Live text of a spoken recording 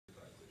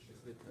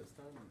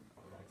time?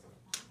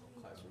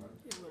 Classroom?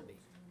 It will be.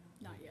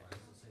 Not yet.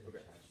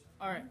 Okay.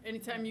 All right.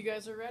 Anytime you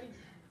guys are ready.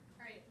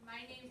 All right.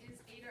 My name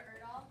is Ada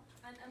Erdahl.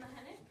 I'm Emma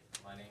Hennick.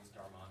 My name is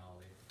Darman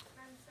Ali,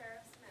 I'm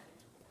Sarah Smith.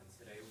 and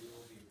today we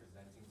will be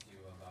presenting to you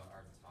about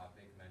our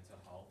topic,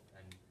 mental health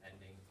and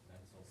ending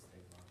mental health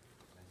stigma.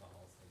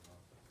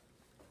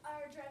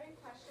 Our driving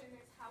question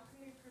is, how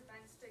can we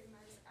prevent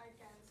stigmas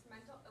against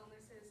mental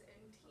illnesses in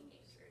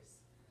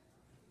teenagers?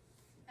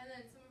 And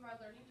then some of our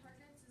learning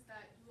targets is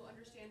that you will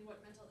understand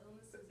what mental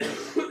illness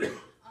is,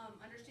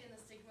 understand the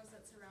stigmas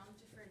that surround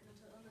different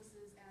mental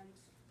illnesses, and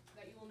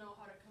that you will know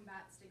how to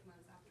combat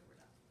stigmas after we're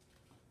done.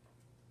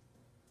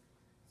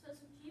 So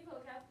some key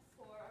vocab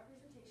for our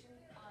presentation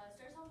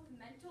starts off with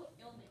mental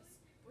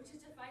illness, which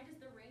is defined as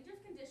the range of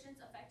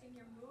conditions affecting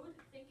your mood,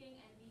 thinking,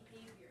 and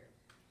behavior.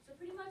 So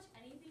pretty much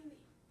anything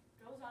that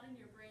goes on in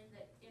your brain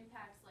that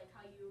impacts like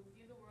how you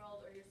view the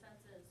world or your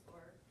senses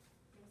or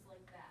things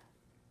like that.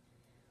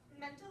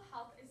 Mental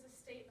health is a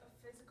state of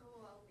physical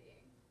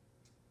well-being.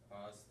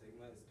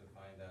 Stigma is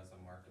defined as a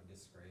mark of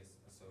disgrace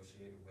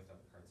associated with a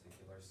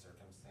particular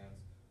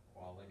circumstance,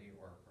 quality,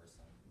 or a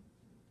person.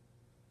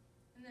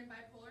 And then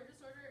bipolar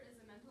disorder is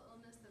a mental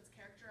illness that's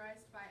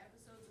characterized by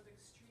episodes of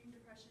extreme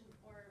depression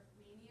or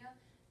mania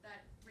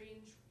that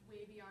range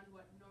way beyond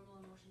what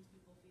normal emotions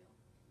people feel.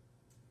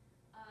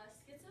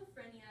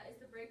 Schizophrenia is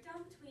the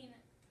breakdown between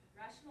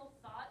rational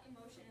thought,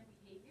 emotion, and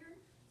behavior.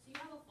 So you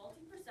have a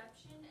faulty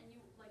perception and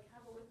you like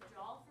have a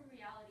withdrawal from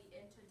reality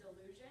into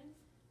delusion.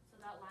 So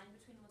that line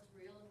between what's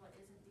real and what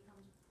isn't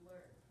becomes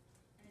blurred.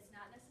 And it's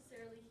not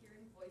necessarily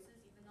hearing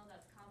voices, even though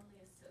that's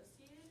commonly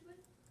associated with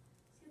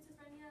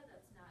schizophrenia.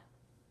 That's not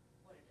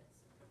what it is.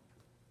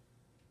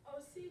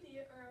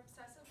 OCD, or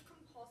obsessive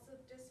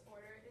compulsive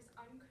disorder, is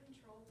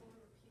uncontrollable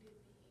repeated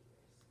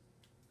behaviors.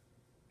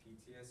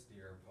 PTSD,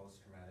 or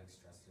post-traumatic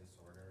stress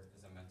disorder,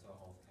 is a mental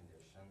health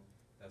condition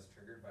that's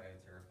triggered by a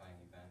terrifying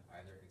event,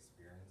 either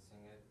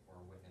experiencing it or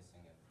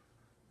witnessing it.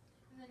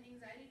 And then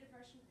anxiety,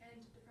 depression,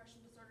 and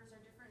depression disorders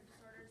are different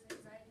disorders.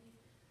 Anxiety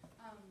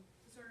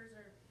disorders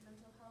are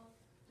mental health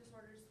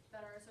disorders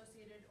that are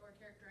associated or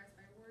characterized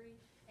by worry,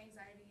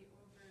 anxiety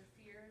over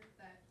fear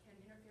that can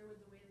interfere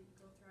with the way that you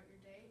go throughout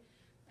your day.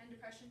 And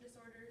depression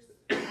disorders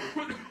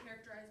are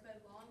characterized by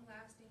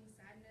long-lasting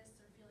sadness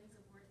or feelings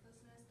of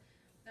worthlessness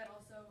that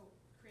also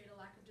create a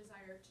lack of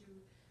desire to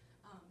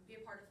be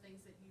a part of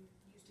things that you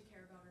used to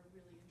care about or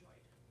really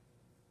enjoyed.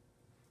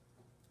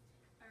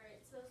 All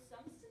right, so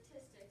some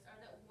statistics are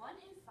that 1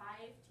 in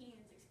 5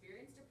 teens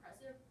experience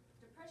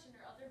depression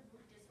or other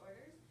mood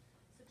disorders.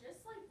 So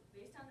just like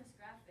based on this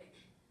graphic,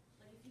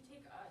 like if you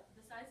take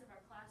the size of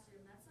our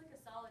classroom, that's like a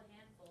solid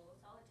handful, a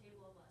solid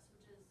table of us,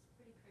 which is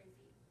pretty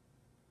crazy.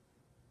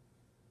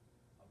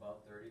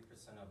 About 30%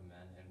 of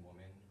men and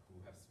women who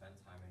have spent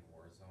time in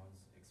war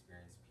zones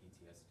experience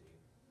PTSD.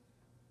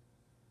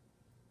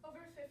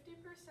 Over 50%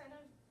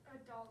 of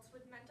adults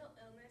with mental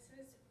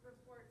illnesses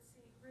report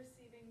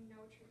receiving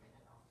no treatment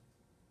at all.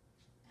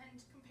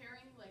 And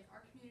comparing like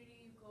our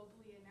community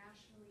globally and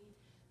nationally,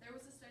 there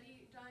was a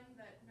study done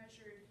that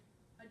measured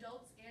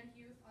adults and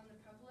youth on the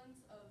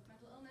prevalence of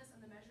mental illness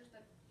and the measures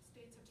that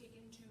states have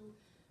taken to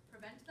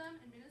prevent them.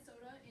 And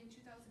Minnesota in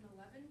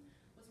 2011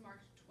 was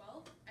marked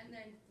 12th, and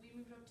then we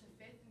moved up to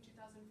 5th in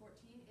 2014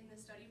 in the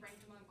study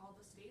ranked among all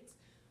the states,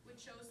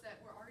 which shows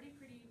that we're already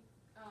pretty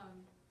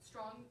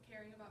strong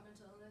caring about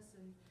mental illness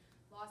and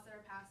laws that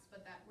are passed,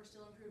 but that we're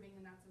still improving,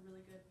 and that's a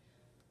really good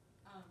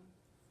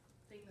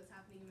thing that's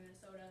happening in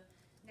Minnesota.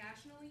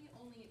 Nationally,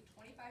 only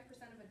 25%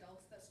 of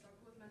adults that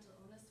struggle with mental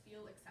illness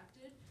feel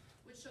accepted,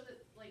 which show that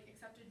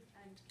accepted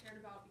and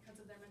cared about because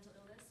of their mental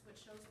illness,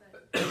 which shows that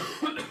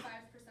 75%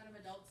 of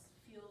adults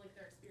feel like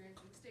they're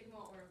experiencing stigma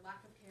or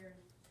lack of care,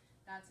 and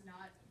that's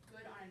not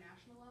good on a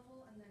national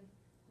level. And then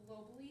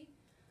globally,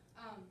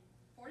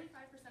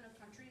 45% of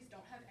countries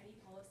don't have any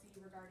policy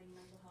regarding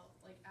mental health,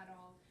 like at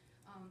all.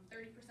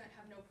 30%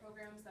 have no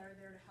programs that are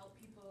there to help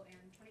people, and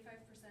 25%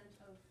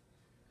 of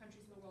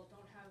countries in the world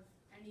don't have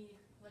any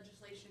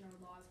legislation or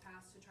laws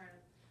passed to try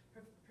to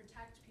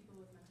protect people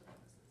with mental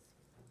illnesses.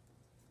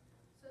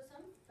 So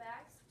some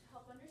facts to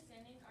help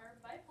understanding are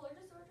bipolar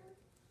disorder.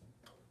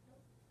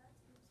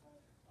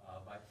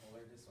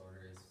 Bipolar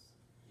disorder is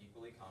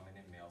equally common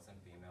in males and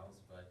females,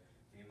 but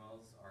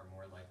females are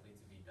more likely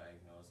to be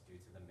diagnosed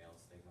due to the male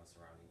stigma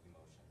surrounding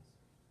emotions.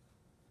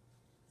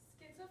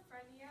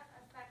 Schizophrenia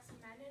affects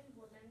men and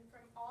women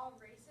from all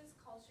races,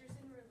 cultures,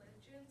 and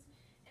religions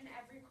in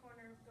every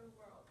corner of the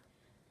world.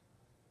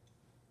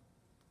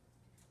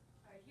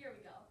 All right, here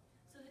we go.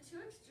 So the two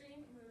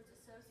extreme moods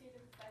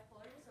associated with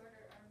bipolar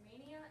disorder are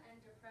mania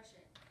and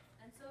depression.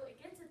 And so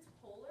it gets its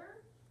polar,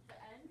 the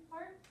end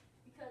part,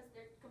 because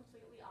they're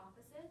completely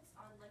opposites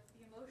on like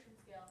the emotion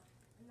scale.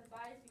 And the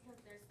bi is because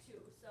there's two.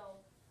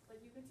 So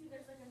like you can see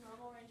there's like a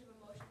normal range of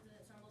emotions, and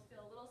it's normal to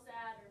feel a little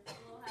sad or a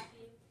little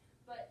happy.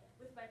 But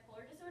with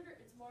bipolar disorder,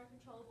 it's more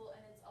controllable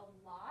and it's a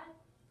lot,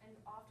 and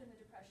often the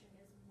depression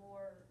is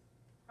more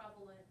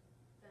prevalent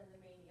than the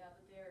mania,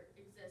 but they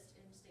exist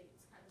in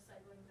states kind of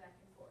cycling back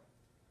and forth.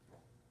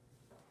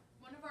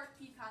 One of our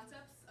key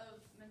concepts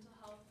of mental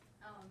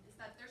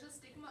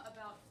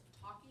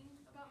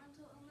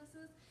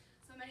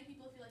many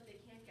people feel like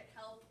they can't get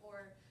help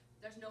or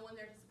there's no one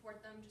there to support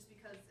them just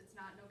because it's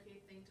not an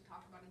okay thing to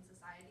talk about in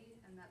society,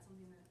 and that's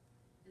something that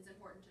is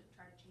important to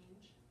try to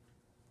change.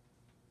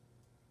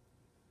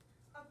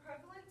 A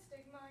prevalent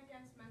stigma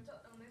against mental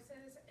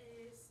illnesses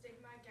is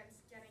stigma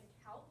against getting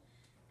help,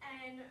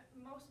 and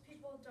most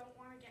people don't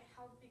want to get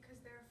help because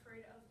they're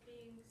afraid of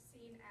being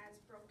seen as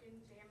broken,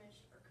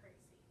 damaged, or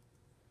crazy.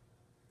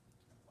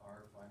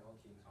 Our final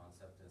key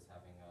concept is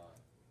having a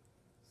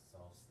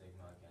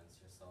self-stigma against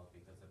yourself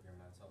because of your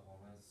mental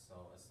illness.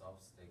 So a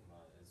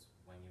self-stigma is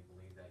when you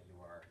believe that you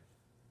are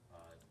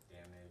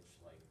damaged,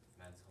 like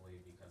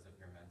mentally, because of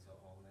your mental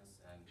illness,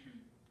 and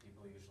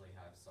people usually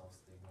have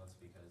self-stigmas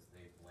because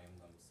they blame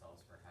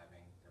themselves for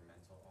having their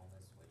mental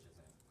illness, which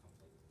isn't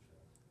completely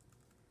true.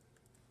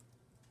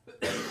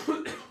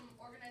 Some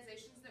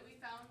organizations that we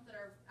found that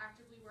are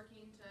actively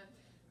working to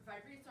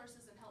provide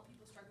resources and help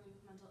people struggling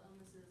with mental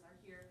illnesses are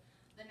here.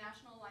 The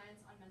National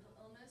Alliance on Mental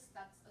Illness,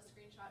 that's a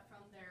screenshot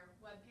from their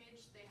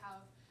webpage. They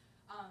have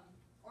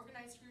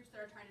organized groups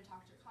that are trying to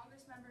talk to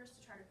Congress members to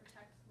try to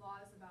protect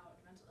laws about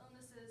mental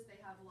illnesses.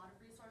 They have a lot of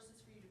resources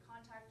for you to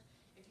contact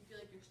if you feel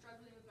like you're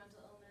struggling with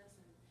mental illness,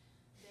 and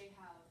they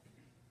have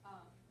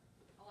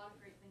a lot of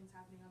great things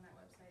happening on that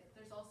website.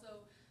 There's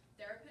also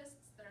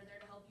therapists that are there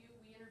to help you.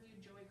 We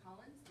interviewed Joey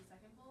Collins, the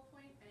second bullet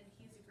point, and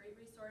he's a great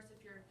resource if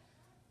you're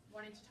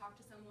wanting to talk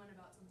to someone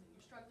about something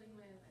you're struggling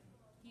with. And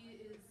he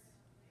is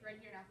right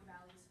here in Apple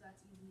Valley, so that's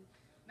easy.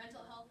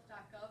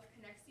 Mentalhealth.gov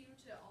connects you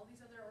to all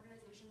these other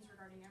organizations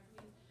regarding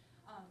every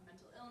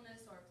mental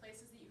illness or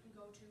places that you can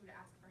go to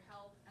ask for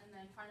help. And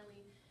then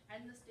finally,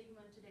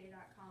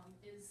 endthestigmatoday.com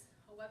is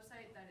a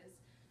website that is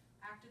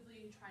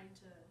actively trying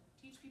to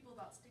teach people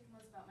about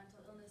stigmas about mental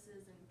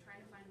illnesses and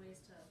trying to find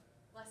ways to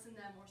lessen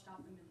them or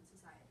stop them in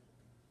society.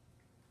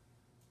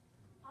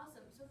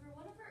 Awesome. So for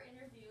one of our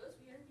interviews,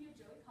 we interviewed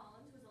Joey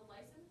Collins, who's a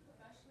licensed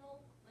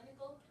professional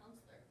clinical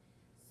counselor.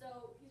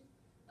 So he's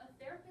a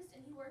therapist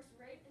and he works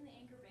right in the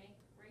Anchor Bank,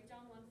 right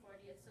down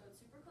 140th. So it's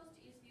super close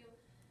to Eastview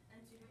and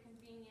super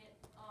convenient.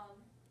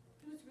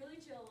 He was really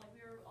chill. Like,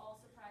 we were all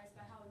surprised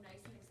by how nice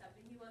and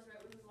accepting he was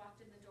right when we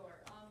walked in the door.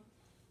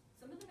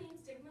 Some of the main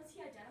stigmas he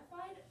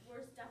identified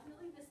was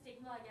definitely the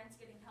stigma against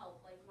getting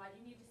help. Like, why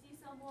do you need to see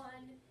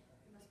someone?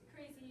 You must be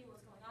crazy.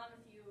 What's going on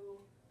with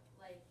you?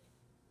 Like,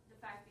 the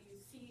fact that you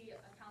see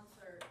a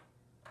counselor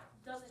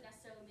doesn't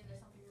necessarily mean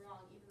there's something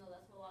wrong, even though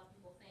that's what a lot of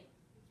people think.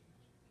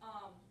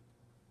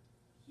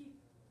 He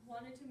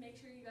wanted to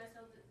make sure you guys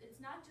know that it's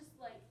not just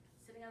like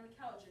sitting on the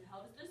couch and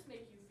how does this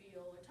make you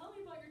feel, or tell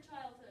me about your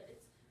childhood.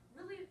 It's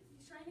really,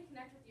 he's trying to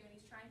connect with you, and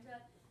he's trying to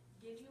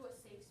give you a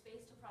safe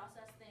space to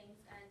process things,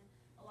 and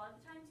a lot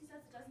of the times he says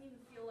it doesn't even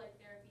feel like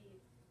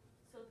therapy.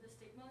 So the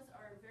stigmas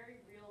are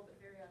very real but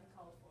very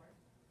uncalled for.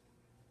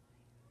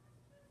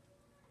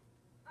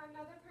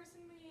 Another person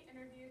we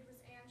interviewed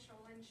was Ann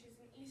Sholin. She's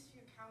an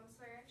Eastview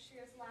counselor. She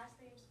has last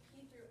names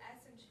P through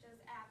S, and she does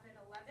app at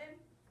 11.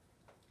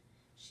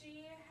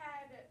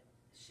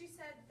 She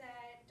said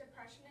that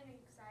depression and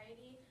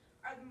anxiety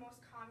are the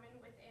most common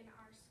within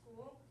our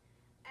school,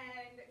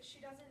 and she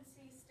doesn't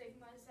see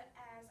stigmas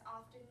as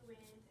often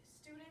with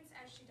students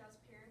as she does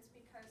parents,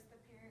 because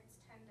the parents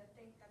tend to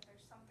think that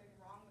there's something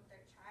wrong with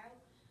their child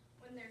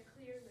when there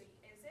clearly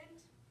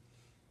isn't.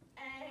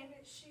 And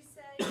she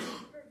said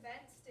to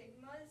prevent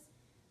stigmas,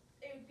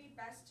 it would be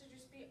best to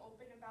just be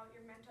open about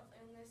your mental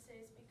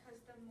illnesses, because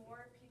the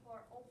more people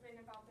are open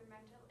about their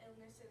mental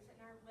illnesses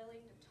and are willing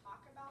to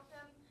talk about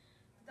them,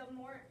 the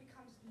more it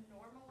becomes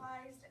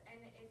normalized and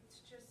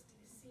it's just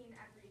seen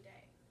every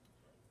day.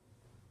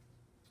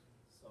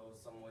 So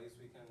some ways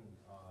we can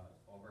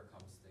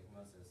overcome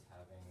stigmas is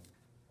having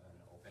an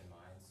open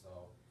mind.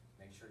 So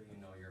make sure you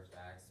know your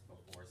facts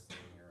before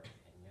stating your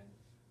opinion,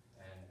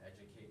 and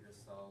educate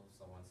yourself.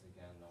 So once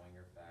again, knowing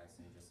your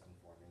facts and just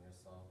informing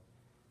yourself.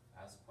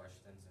 Ask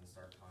questions and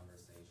start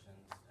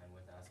conversations. And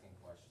with asking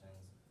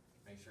questions,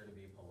 make sure to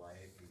be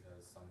polite,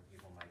 because some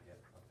people might get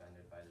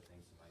offended by the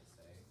things you might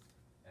say.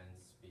 And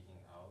speaking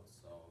out,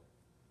 so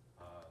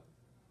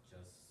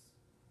just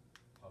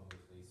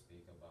publicly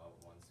speak about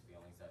one's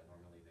feelings that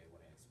normally they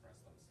wouldn't express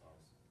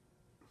themselves.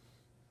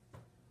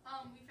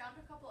 We found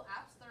a couple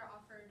apps that are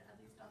offered, at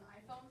least on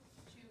iPhone,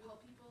 to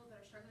help people that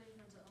are struggling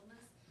with mental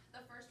illness.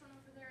 The first one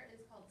over there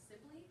is called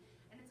Sibley,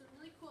 and it's a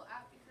really cool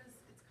app because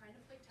it's kind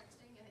of like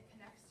texting, and it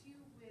connects you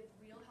with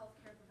real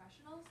healthcare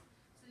professionals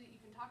so that you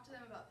can talk to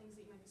them about things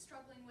that you might be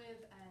struggling with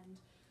and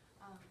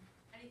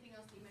anything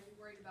else that you might be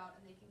worried about,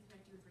 and they can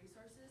connect you with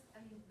resources.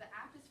 And the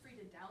app is free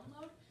to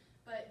download,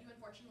 but you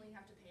unfortunately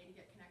have to pay to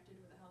get connected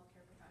with a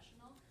healthcare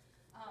professional.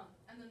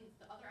 And then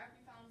the other app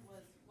we found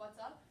was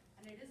What's Up,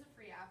 and it is a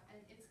free app, and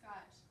it's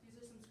got, these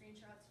are some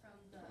screenshots from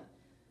the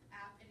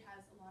app. It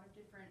has a lot of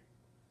different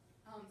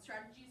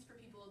strategies for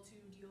people to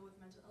deal with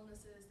mental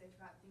illnesses. They've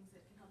got things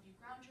that can help you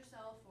ground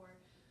yourself, or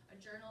a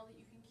journal that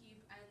you can keep,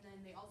 and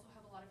then they also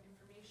have a lot of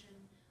information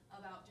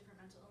about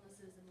different mental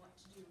illnesses and what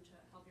to do to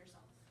help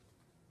yourself.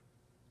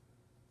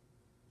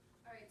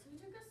 Alright, so we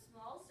took a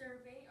small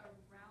survey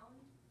around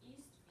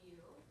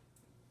Eastview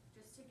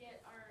just to get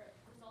our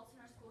results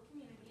in our school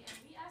community, and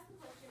we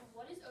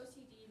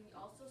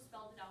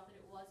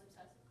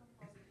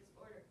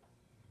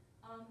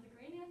The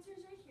green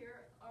answers right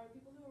here are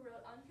people who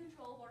wrote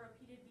uncontrollable or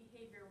repeated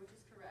behavior, which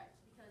is correct,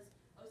 because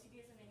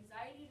OCD is an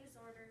anxiety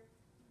disorder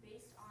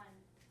based on,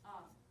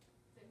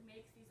 that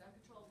makes these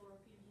uncontrollable or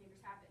repeated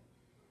behaviors happen.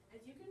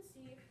 As you can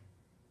see,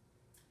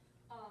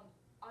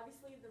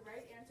 obviously the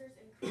right answers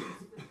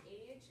increase with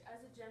age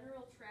as a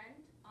general trend.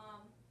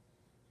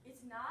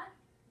 It's not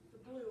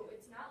the blue,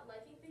 it's not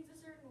liking things a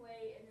certain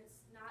way, and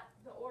it's not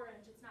the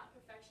orange, it's not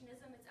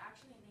perfectionism, it's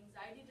actually an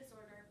anxiety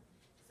disorder.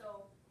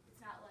 So it's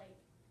not like,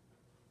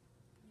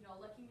 you know,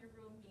 liking your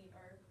room neat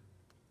or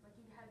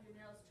liking to have your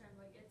nails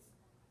trimmed, like it's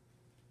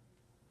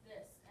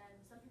this. And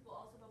some people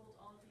also bubbled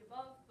all of the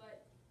above,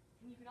 but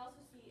and you can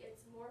also see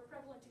it's more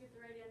prevalent to get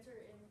the right answer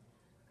in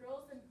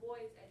girls than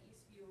boys at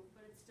Eastview,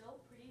 but it's still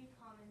pretty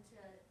common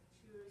to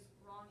choose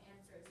wrong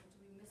answers and to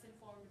be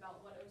misinformed about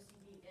what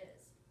OCD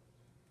is.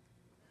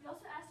 We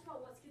also asked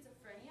about what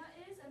schizophrenia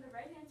is, and the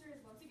right answer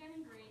is once again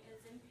in green.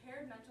 It's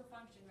impaired mental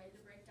function, right?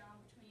 The breakdown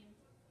between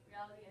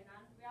reality and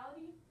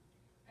non-reality.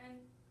 And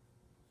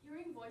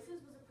hearing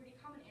voices was a pretty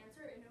common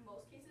answer, and in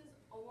most cases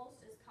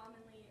almost as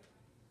commonly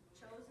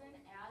chosen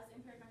as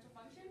impaired mental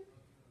function.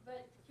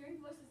 But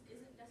hearing voices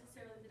isn't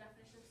necessarily the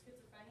definition of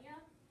schizophrenia.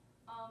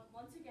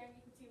 Once again,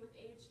 you can see with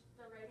age,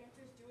 the right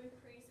answers do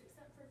increase,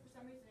 except for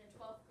some reason in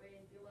 12th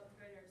grade, the 11th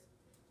graders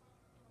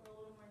were a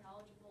little more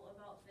knowledgeable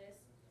about this.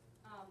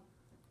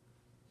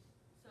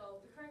 So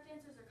the correct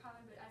answers are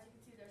common, but as you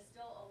can see, there's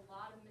still a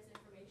lot of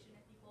misinformation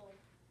and people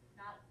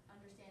not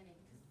understanding,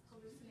 because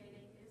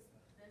hallucinating is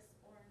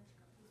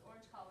these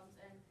orange columns,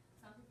 and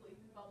some people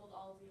even bubbled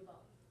all of the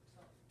above.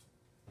 So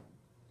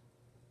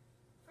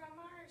From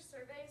our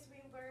surveys,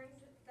 we learned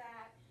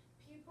that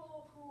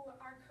people who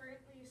are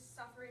currently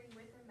suffering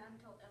with a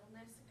mental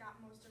illness got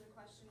most of the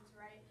questions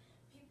right.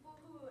 People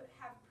who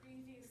have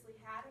previously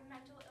had a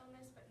mental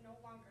illness but no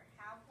longer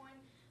have one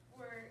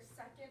were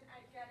second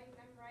at getting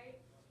them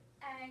right.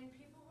 And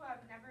people who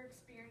have never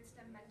experienced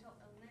a mental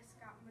illness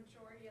got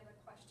majority of the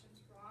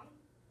questions wrong.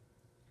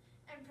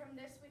 And from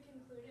this, we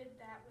concluded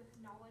that with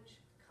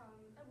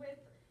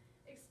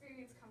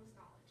experience comes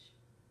knowledge.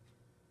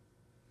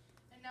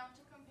 And now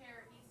to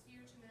compare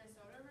Eastview to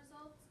Minnesota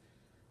results.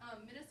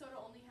 Minnesota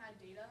only had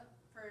data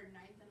for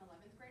 9th and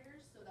 11th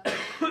graders, so that's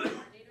what we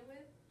had our data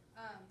with.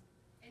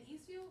 In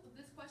Eastview,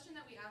 this question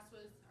that we asked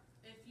was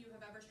if you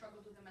have ever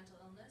struggled with a mental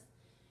illness.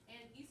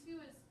 And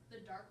Eastview is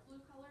the dark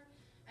blue color,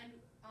 and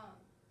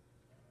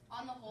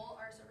on the whole,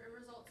 our survey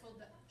results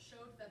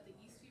showed that the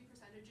Eastview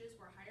percentages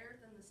were higher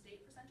than the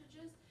state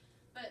percentages.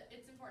 But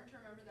it's important to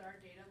remember that our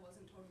data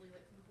wasn't totally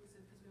conclusive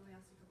because we only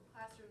asked a couple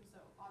classrooms,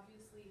 so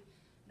obviously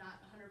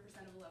not 100%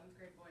 of 11th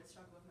grade boys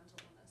struggle with mental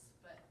illness,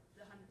 but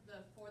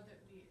the 4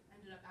 that we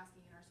ended up asking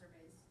in our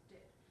surveys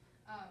did.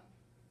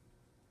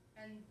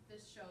 And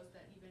this shows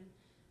that even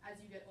as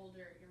you get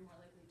older, you're more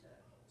likely to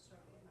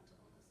struggle with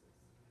mental illnesses.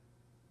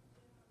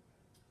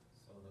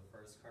 So the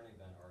first current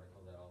event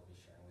article that I'll be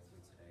sharing with you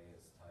today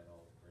is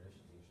titled British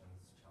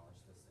Asians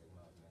Challenge the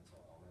Stigma of Mental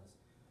Illness.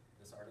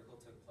 This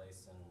article took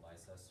place in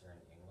Leicester in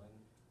England,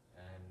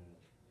 and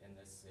in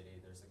this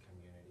city there's a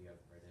community of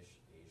British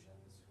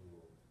Asians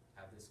who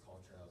have this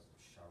culture of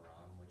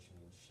sharam, which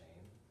means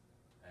shame,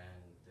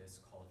 and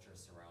this culture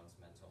surrounds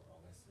mental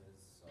illnesses.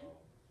 So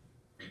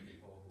for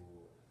people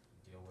who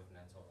deal with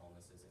mental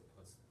illnesses, it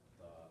puts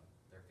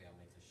their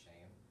family to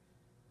shame.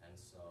 And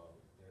so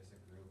there's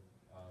a group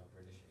of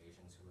British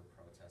Asians who were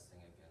protesting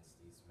against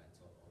these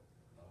mental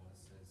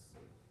illnesses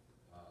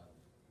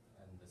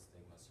and the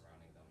stigma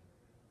surrounding them.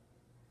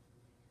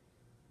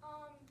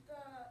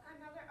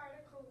 Another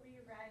article we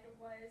read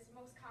was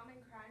most common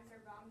crimes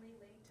are wrongly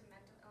linked to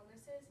mental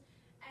illnesses,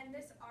 and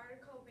this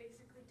article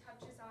basically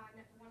touches on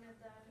one of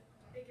the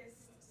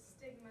biggest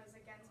stigmas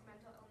against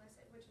mental illness,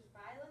 which is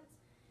violence.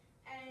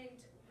 And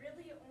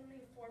really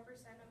only 4%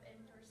 of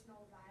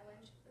interpersonal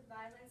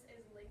violence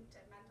is linked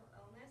to mental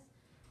illness,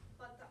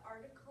 but the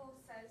article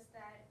says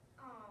that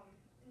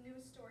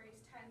news stories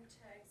tend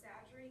to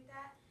exaggerate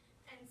that,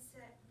 and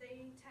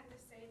they tend to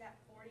say that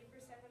 40%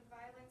 of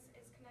violence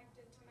is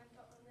connected to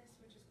mental illness,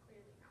 which is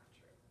clearly not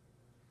true.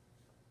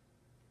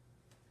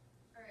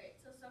 Alright,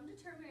 so some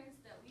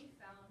determinants that we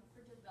found for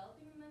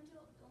developing a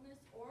mental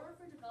illness or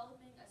for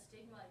developing a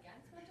stigma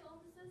against mental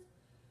illnesses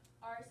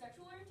are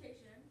sexual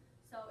orientation.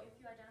 So if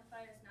you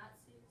identify as not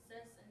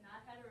cis and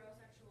not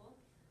heterosexual,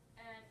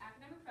 and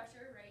academic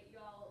pressure, right? You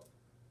all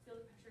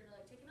feel the pressure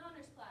to take an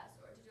honors class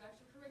or to do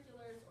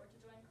extracurriculars or to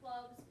join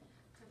clubs,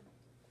 to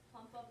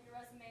plump up your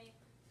resume.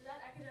 So that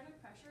academic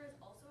pressure is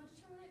also a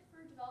determinant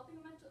for developing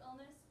a mental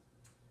illness.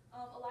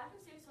 A lack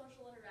of safe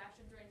social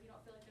interactions, right? If you don't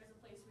feel like there's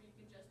a place where you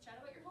can just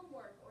chat about your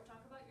homework or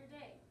talk about your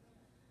day.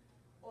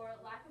 Or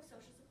lack of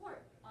social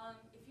support.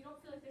 If you don't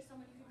feel like there's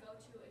someone you can go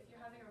to if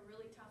you're having a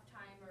really tough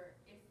time, or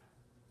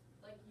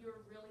if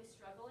you're really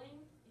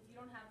struggling, if you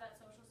don't have that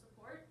social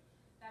support,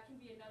 that can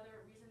be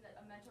another reason that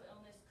a mental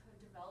illness could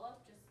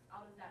develop, just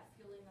out of that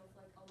feeling of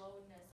aloneness